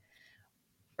book,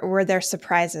 were there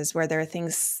surprises? Were there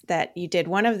things that you did?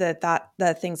 One of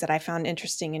the things that I found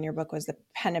interesting in your book was the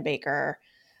Pennebaker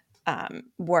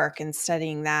work and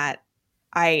studying that.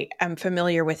 I am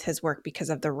familiar with his work because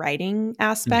of the writing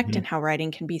aspect and how writing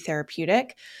can be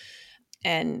therapeutic.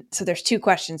 And so there's two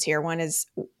questions here. One is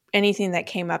anything that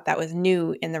came up that was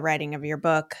new in the writing of your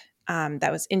book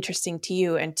that was interesting to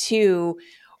you. And two,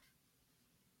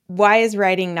 why is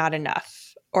writing not enough?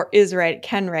 Or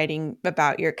can writing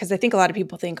about because I think a lot of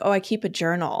people think, oh, I keep a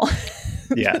journal.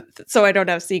 Yeah. So I don't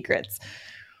have secrets.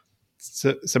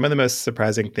 So some of the most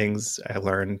surprising things I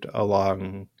learned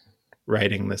along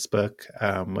writing this book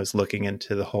was looking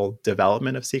into the whole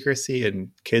development of secrecy and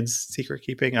kids' secret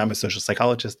keeping. I'm a social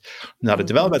psychologist, not a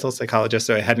developmental psychologist,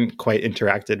 so I hadn't quite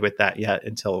interacted with that yet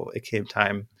until it came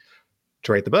time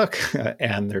to write the book.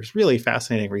 And there's really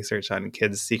fascinating research on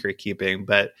kids' secret keeping,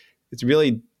 but it's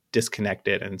really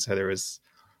disconnected. And so there was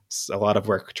a lot of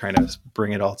work trying to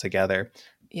bring it all together.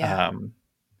 Yeah.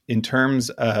 In terms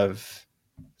of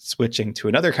switching to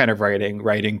another kind of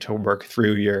writing to work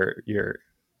through your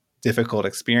difficult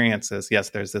experiences.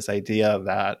 Yes, there's this idea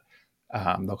that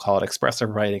they'll call it expressive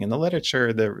writing in the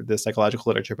literature, the psychological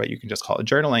literature, but you can just call it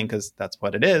journaling because that's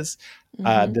what it is.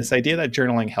 This idea that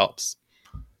journaling helps,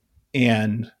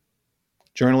 and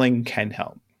journaling can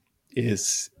help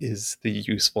is the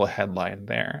useful headline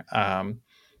there.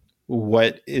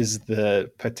 What is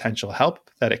the potential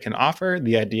help that it can offer?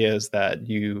 The idea is that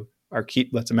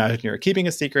let's imagine you're keeping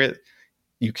a secret.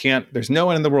 there's no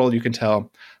one in the world you can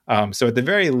tell. So at the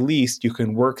very least, you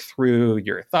can work through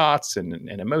your thoughts and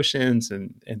emotions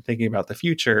and thinking about the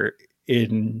future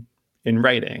in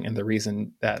writing. And the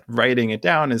reason that writing it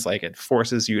down is like it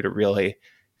forces you to really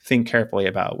think carefully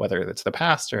about whether it's the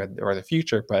past or the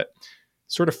future, but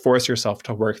sort of force yourself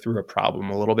to work through a problem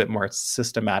a little bit more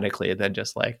systematically than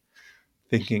just like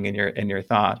thinking in your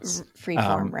thoughts. Free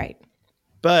form, right.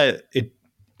 But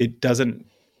it doesn't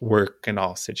work in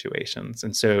all situations.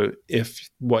 And so if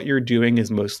what you're doing is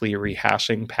mostly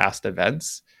rehashing past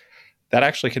events, that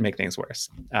actually can make things worse.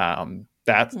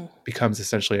 That becomes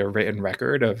essentially a written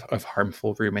record of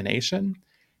harmful rumination.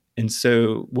 And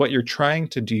so what you're trying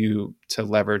to do to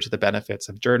leverage the benefits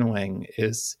of journaling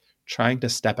is trying to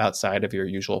step outside of your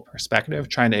usual perspective,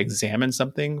 trying to examine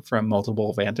something from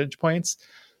multiple vantage points,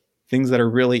 things that are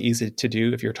really easy to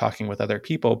do if you're talking with other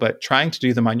people, but trying to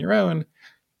do them on your own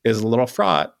is a little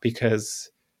fraught,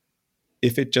 because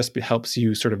if it just helps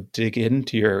you sort of dig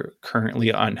into your currently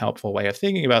unhelpful way of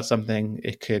thinking about something,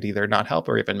 it could either not help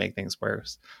or even make things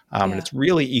worse. And it's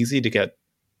really easy to get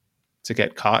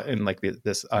caught in like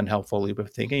this unhelpful loop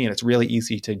of thinking. And it's really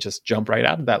easy to just jump right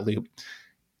out of that loop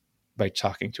by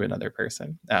talking to another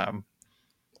person and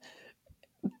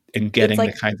getting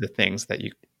the kinds of things that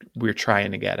we're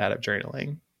trying to get out of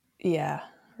journaling. Yeah,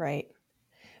 right.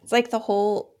 It's like the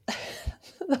whole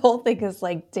thing is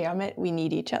like, damn it, we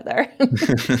need each other.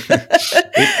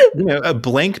 A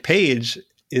blank page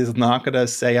is not going to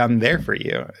say I'm there for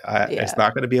you. It's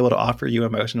not going to be able to offer you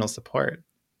emotional support.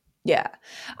 Yeah.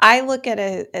 I look at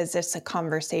it as just a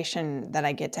conversation that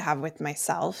I get to have with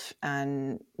myself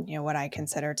and, what I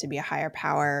consider to be a higher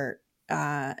power.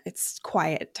 It's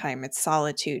quiet time, it's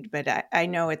solitude, but I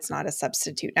know it's not a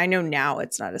substitute. I know now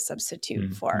it's not a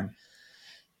substitute for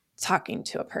talking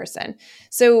to a person.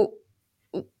 So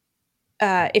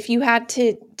if you had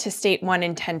to state one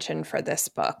intention for this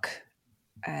book,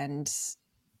 and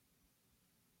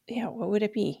what would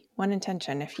it be? One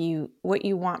intention, what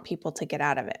you want people to get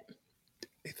out of it?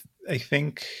 I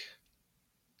think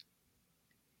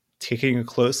taking a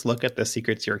close look at the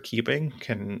secrets you're keeping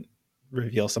can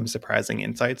reveal some surprising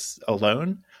insights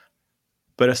alone,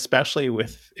 but especially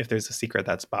if there's a secret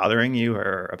that's bothering you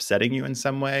or upsetting you in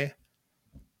some way,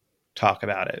 talk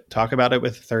about it. Talk about it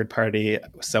with a third party,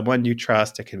 someone you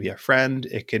trust. It could be a friend.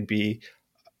 It could be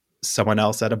someone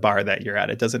else at a bar that you're at.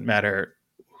 It doesn't matter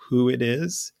who it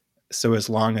is. So as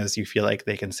long as you feel like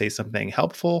they can say something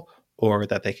helpful or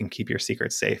that they can keep your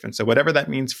secret safe. And so whatever that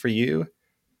means for you,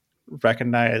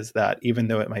 recognize that even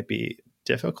though it might be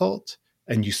difficult,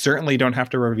 and you certainly don't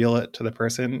have to reveal it to the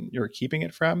person you're keeping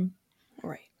it from.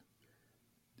 Right.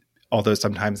 Although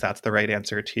sometimes that's the right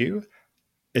answer too.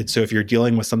 And so if you're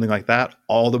dealing with something like that,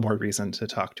 all the more reason to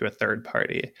talk to a third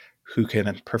party who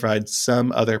can provide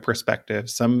some other perspective,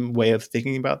 some way of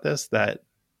thinking about this that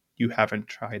you haven't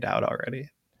tried out already.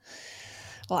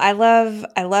 Well, I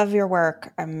love your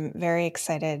work. I'm very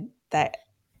excited that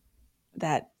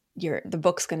the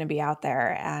book's going to be out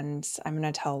there, and I'm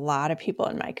going to tell a lot of people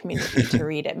in my community to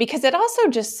read it, because it also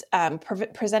just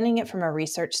presenting it from a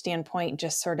research standpoint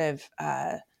just sort of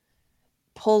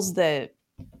pulls all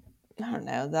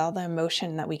the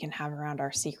emotion that we can have around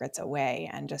our secrets away,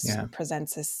 and just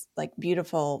presents this like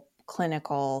beautiful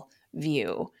clinical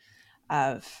view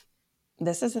of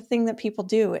this is a thing that people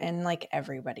do, and like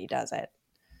everybody does it.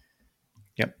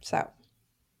 Yep. So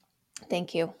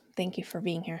thank you. Thank you for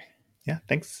being here. Yeah,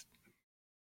 thanks.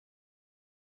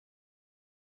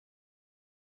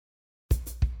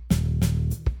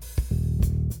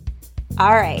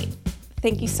 All right.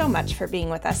 Thank you so much for being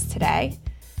with us today.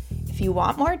 If you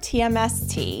want more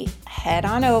TMST, head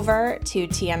on over to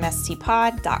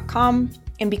tmstpod.com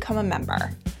and become a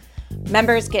member.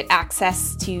 Members get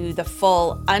access to the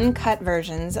full uncut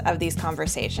versions of these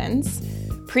conversations,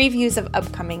 previews of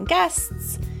upcoming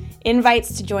guests,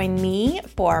 invites to join me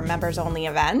for members-only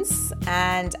events,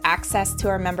 and access to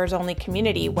our members-only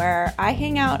community where I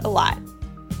hang out a lot.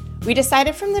 We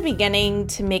decided from the beginning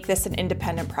to make this an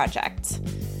independent project.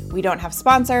 We don't have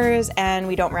sponsors and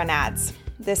we don't run ads.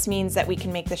 This means that we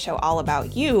can make the show all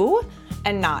about you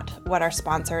and not what our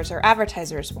sponsors or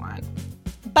advertisers want.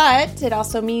 But it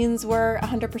also means we're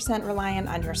 100% reliant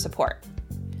on your support.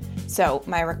 So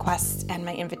my request and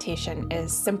my invitation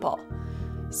is simple.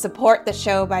 Support the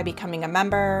show by becoming a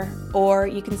member, or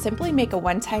you can simply make a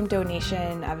one-time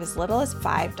donation of as little as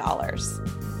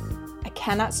 $5. I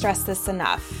cannot stress this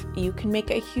enough. You can make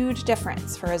a huge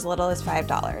difference for as little as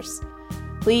 $5.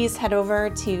 Please head over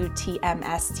to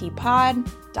tmstpod.com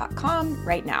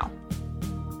right now.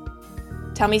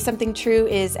 Tell Me Something True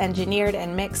is engineered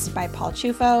and mixed by Paul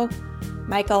Chufo.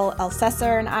 Michael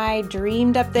Elsesser and I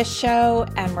dreamed up this show,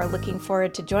 and we're looking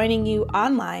forward to joining you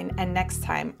online and next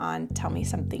time on Tell Me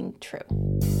Something True.